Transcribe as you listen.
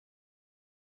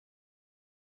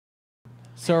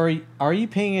So are you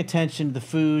paying attention to the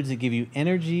foods that give you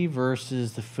energy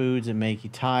versus the foods that make you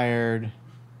tired,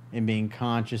 and being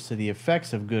conscious of the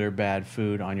effects of good or bad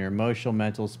food on your emotional,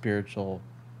 mental, spiritual,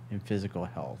 and physical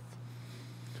health?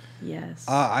 Yes.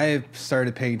 I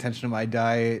started paying attention to my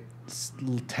diet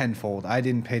tenfold. I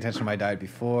didn't pay attention to my diet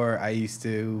before. I used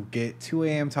to get 2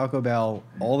 a.m. Taco Bell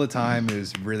all the time. It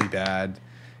was really bad.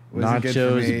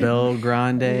 Nachos, Bel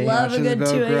Grande. Love a good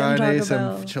 2 a.m. Taco some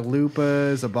Bell.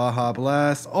 chalupas, a Baja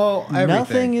Blast, everything.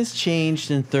 Nothing has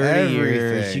changed in 30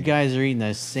 years. You guys are eating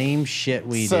the same shit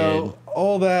we did. So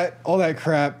all that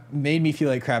crap made me feel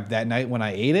like crap that night when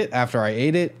I ate it, after I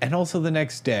ate it, and also the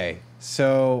next day.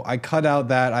 So I cut out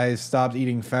that. I stopped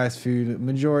eating fast food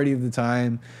majority of the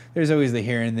time. There's always the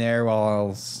here and there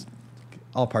while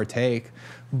I'll partake,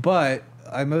 but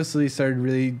I mostly started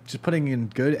really just putting in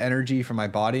good energy for my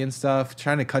body and stuff,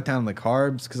 trying to cut down on the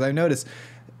carbs, because I noticed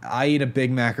I eat a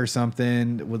Big Mac or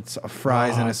something with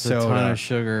fries and a soda. A ton of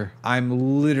sugar.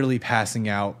 I'm literally passing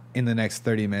out in the next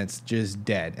 30 minutes, just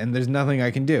dead, and there's nothing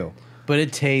I can do. But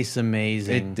it tastes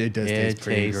amazing. It does taste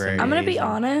pretty great. I'm going to be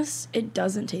honest. It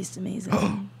doesn't taste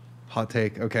amazing. Hot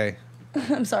take. Okay.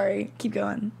 I'm sorry. Keep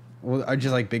going. Well, are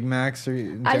just like Big Macs? Or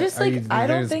I don't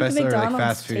think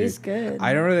McDonald's tastes good.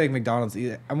 I don't really like McDonald's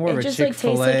either. I'm more of a just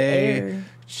Chick-fil-A.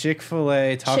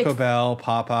 Chick-fil-A, Taco Bell,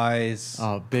 Popeyes.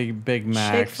 Oh, Big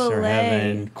Macs Chick-fil-A. are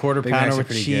heaven. Quarter Big pounder Macs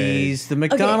with are cheese. The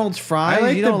McDonald's fries. I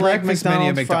like you the don't like breakfast menu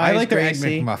of McDonald's McDonald's. fries, I like their Egg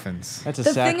Gracie? McMuffins. That's a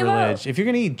The thing sacrilege. If you're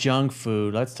going to eat junk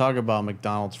food, let's talk about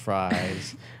McDonald's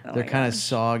fries. They're kind of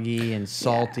soggy and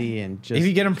salty and just if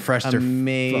you get them fresh,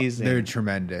 amazing. They're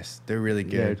tremendous. They're really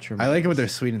good. They're tremendous. I like it with their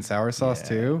sweet and sour sauce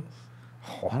too.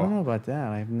 I don't know about that.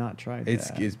 I have not tried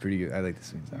that. It's pretty good. I like the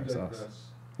sweet and sour sauce.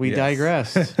 We Yes.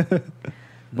 digressed.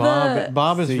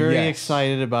 Bob is very yes.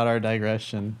 excited about our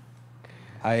digression.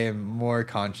 I am more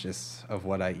conscious of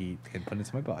what I eat and put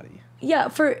into my body. Yeah,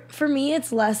 for me,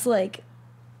 it's less like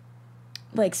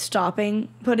stopping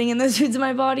putting in those foods in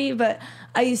my body, but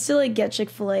I used to get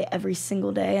Chick-fil-A every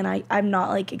single day, and I'm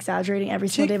not exaggerating every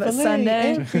single day, but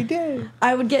Sunday every day.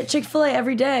 I would get Chick-fil-A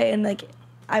every day, and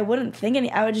I wouldn't think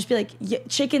I would just be like, yeah,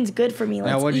 chicken's good for me.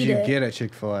 Let's Now, what did eat you it. get at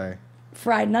Chick-fil-A?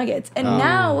 Fried nuggets, and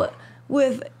now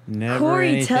with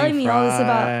Corey telling me all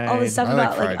this stuff I like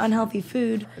about fried unhealthy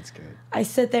food, It's good. I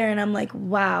sit there and I'm like,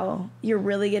 wow, you're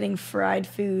really getting fried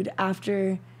food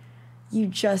after you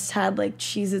just had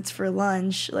Cheez-Its for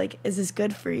lunch. Is this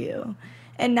good for you?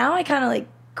 And now I kind of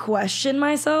question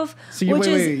myself. So you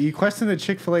you question the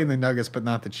Chick-fil-A and the nuggets, but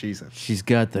not the Cheez-Its. She's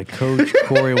got the Coach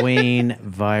Corey Wayne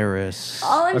virus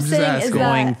All I'm saying is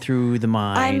going that through the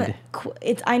mind.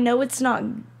 I know it's not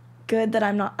good that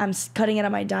I'm cutting it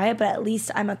on my diet, but at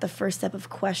least I'm at the first step of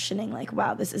questioning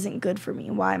wow, this isn't good for me.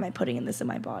 Why am I putting this in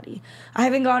my body? I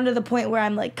haven't gotten to the point where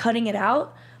I'm cutting it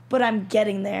out, but I'm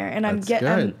getting there, and I'm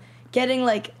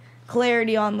getting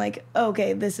clarity on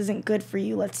okay, this isn't good for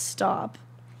you. Let's stop.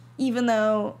 Even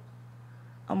though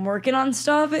I'm working on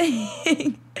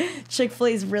stopping,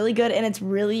 Chick-fil-A is really good, and it's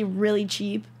really, really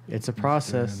cheap. It's a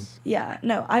process. Yeah,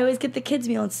 no, I always get the kids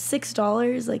meal. It's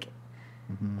 $6.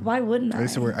 Why wouldn't I?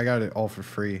 I got it all for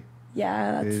free.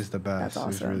 Yeah, it is the best. That's awesome.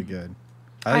 It was really good.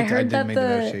 I heard did that make the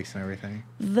milkshakes and everything.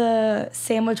 The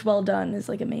sandwich well done is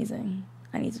amazing.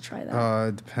 I need to try that.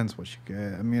 It depends what you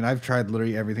get. I mean, I've tried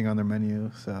literally everything on their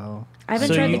menu, so. I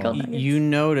haven't tried the gold nuggets. You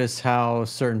notice how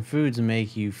certain foods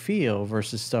make you feel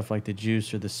versus stuff like the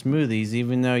juice or the smoothies,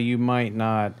 even though you might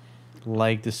not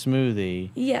like the smoothie.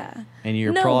 Yeah. And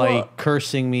you're probably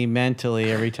cursing me mentally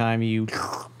every time you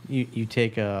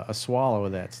take a swallow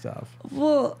of that stuff.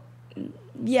 Well,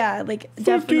 yeah,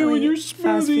 definitely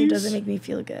fast food doesn't make me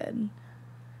feel good.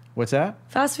 What's that?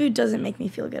 Fast food doesn't make me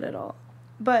feel good at all.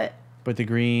 But the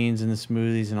greens and the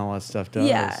smoothies and all that stuff does.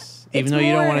 Yeah. Even though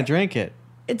you don't want to drink it.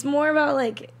 It's more about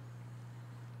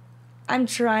I'm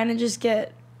trying to just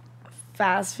get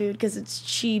fast food because it's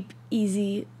cheap,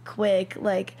 easy, quick.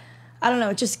 I don't know,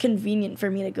 it's just convenient for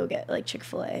me to go get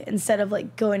Chick-fil-A instead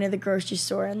of going to the grocery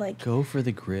store and go for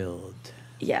the grilled.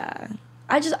 Yeah.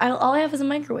 All I have is a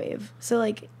microwave.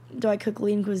 So do I cook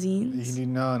lean cuisines?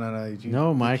 No.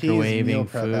 No microwaving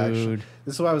food.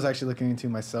 This is what I was actually looking into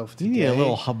myself today. You need a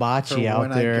little hibachi out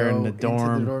there in the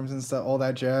dorm. Into the dorms and stuff, all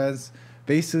that jazz.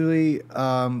 Basically,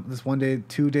 this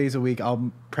 2 days a week,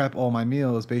 I'll prep all my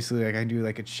meals. Basically, I do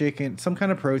a chicken, some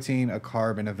kind of protein, a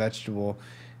carb, and a vegetable.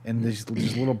 And there's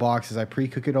little boxes. I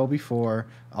pre-cook it all before.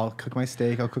 I'll cook my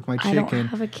steak. I'll cook my chicken. I don't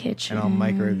have a kitchen. And I'll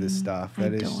microwave this stuff.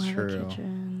 That is true.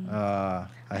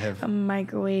 I have a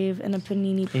microwave and a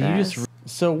panini press.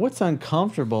 So what's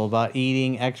uncomfortable about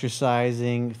eating,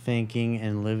 exercising, thinking,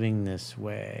 and living this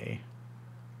way?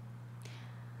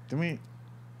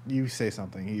 You say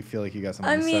something. You feel like you got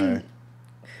something I to mean, say.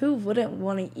 who wouldn't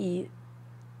want to eat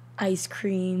ice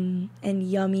cream and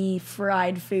yummy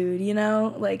fried food, you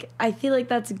know? Like, I feel like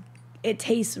it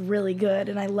tastes really good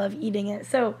and I love eating it.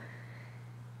 So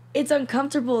it's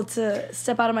uncomfortable to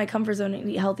step out of my comfort zone and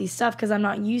eat healthy stuff because I'm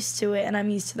not used to it and I'm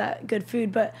used to that good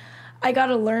food. But I got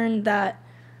to learn that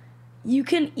you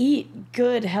can eat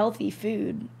good, healthy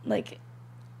food, like,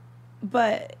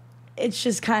 but it's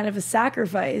just kind of a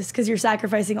sacrifice because you're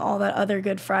sacrificing all that other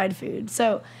good fried food.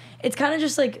 So it's kind of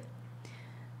just like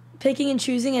picking and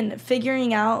choosing and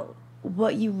figuring out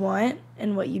what you want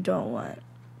and what you don't want.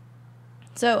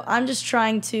 So I'm just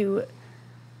trying to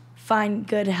find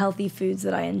good, healthy foods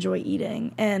that I enjoy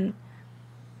eating and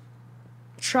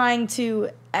trying to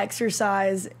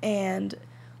exercise and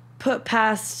put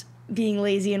past being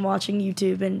lazy and watching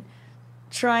YouTube and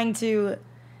trying to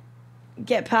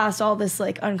get past all this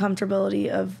like uncomfortability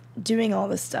of doing all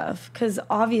this stuff because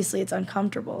obviously it's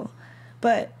uncomfortable,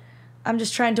 but I'm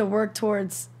just trying to work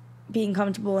towards being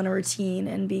comfortable in a routine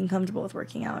and being comfortable with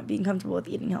working out, being comfortable with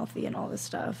eating healthy and all this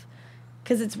stuff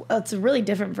because it's really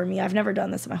different for me. I've never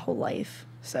done this in my whole life,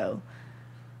 so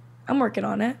I'm working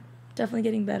on it. Definitely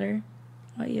getting better.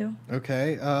 How about you?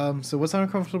 Okay. So what's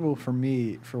uncomfortable for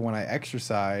me for when I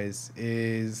exercise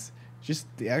is just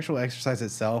the actual exercise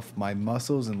itself, my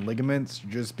muscles and ligaments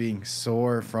just being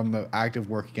sore from the act of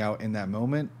working out in that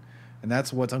moment. And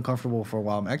that's what's uncomfortable for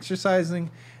while I'm exercising.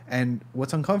 And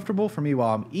what's uncomfortable for me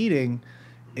while I'm eating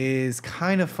is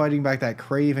kind of fighting back that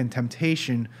crave and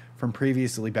temptation from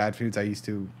previously bad foods I used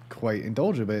to quite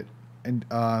indulge a bit and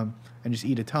just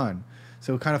eat a ton.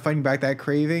 So kind of fighting back that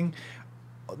craving.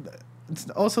 It's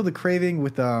also the craving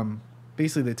with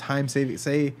basically the time saving.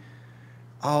 Say,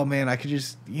 oh man, I could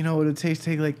just, you know, it'll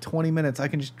take like 20 minutes. I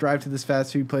can just drive to this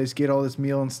fast food place, get all this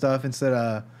meal and stuff instead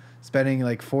of spending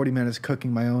like 40 minutes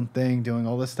cooking my own thing, doing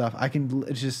all this stuff.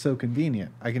 It's just so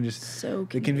convenient. I can just, So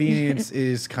the convenience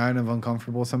is kind of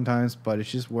uncomfortable sometimes, but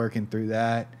it's just working through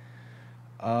that.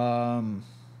 And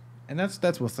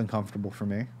that's what's uncomfortable for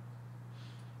me.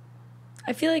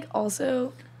 I feel like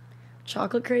also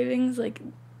chocolate cravings like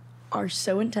are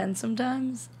so intense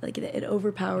sometimes. Like it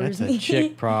overpowers That's me. a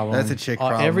chick problem. That's a chick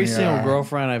problem, Every yeah. single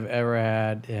girlfriend I've ever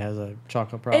had has a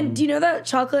chocolate problem. And do you know that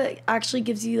chocolate actually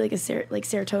gives you like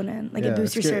serotonin, like it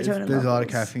boosts your serotonin There's a lot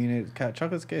of levels. caffeine.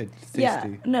 Chocolate's good. It's tasty.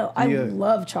 Yeah, no, I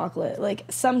love chocolate. Like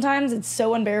sometimes it's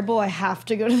so unbearable, I have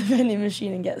to go to the vending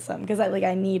machine and get some because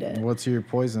I need it. What's your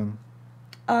poison?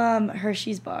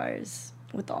 Hershey's bars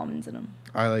with the almonds in them.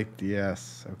 I like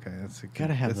yes. Okay, that's a good.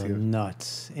 Gotta have that's the good.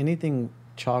 nuts. Anything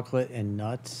chocolate and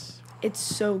nuts. It's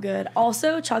so good.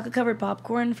 Also, chocolate covered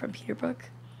popcorn from Peterbrook.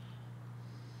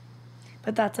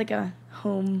 But that's like a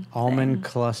home Almond thing.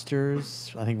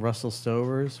 clusters. I think Russell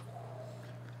Stover's.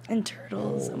 And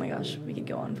turtles. Oh my gosh, we could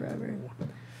go on forever.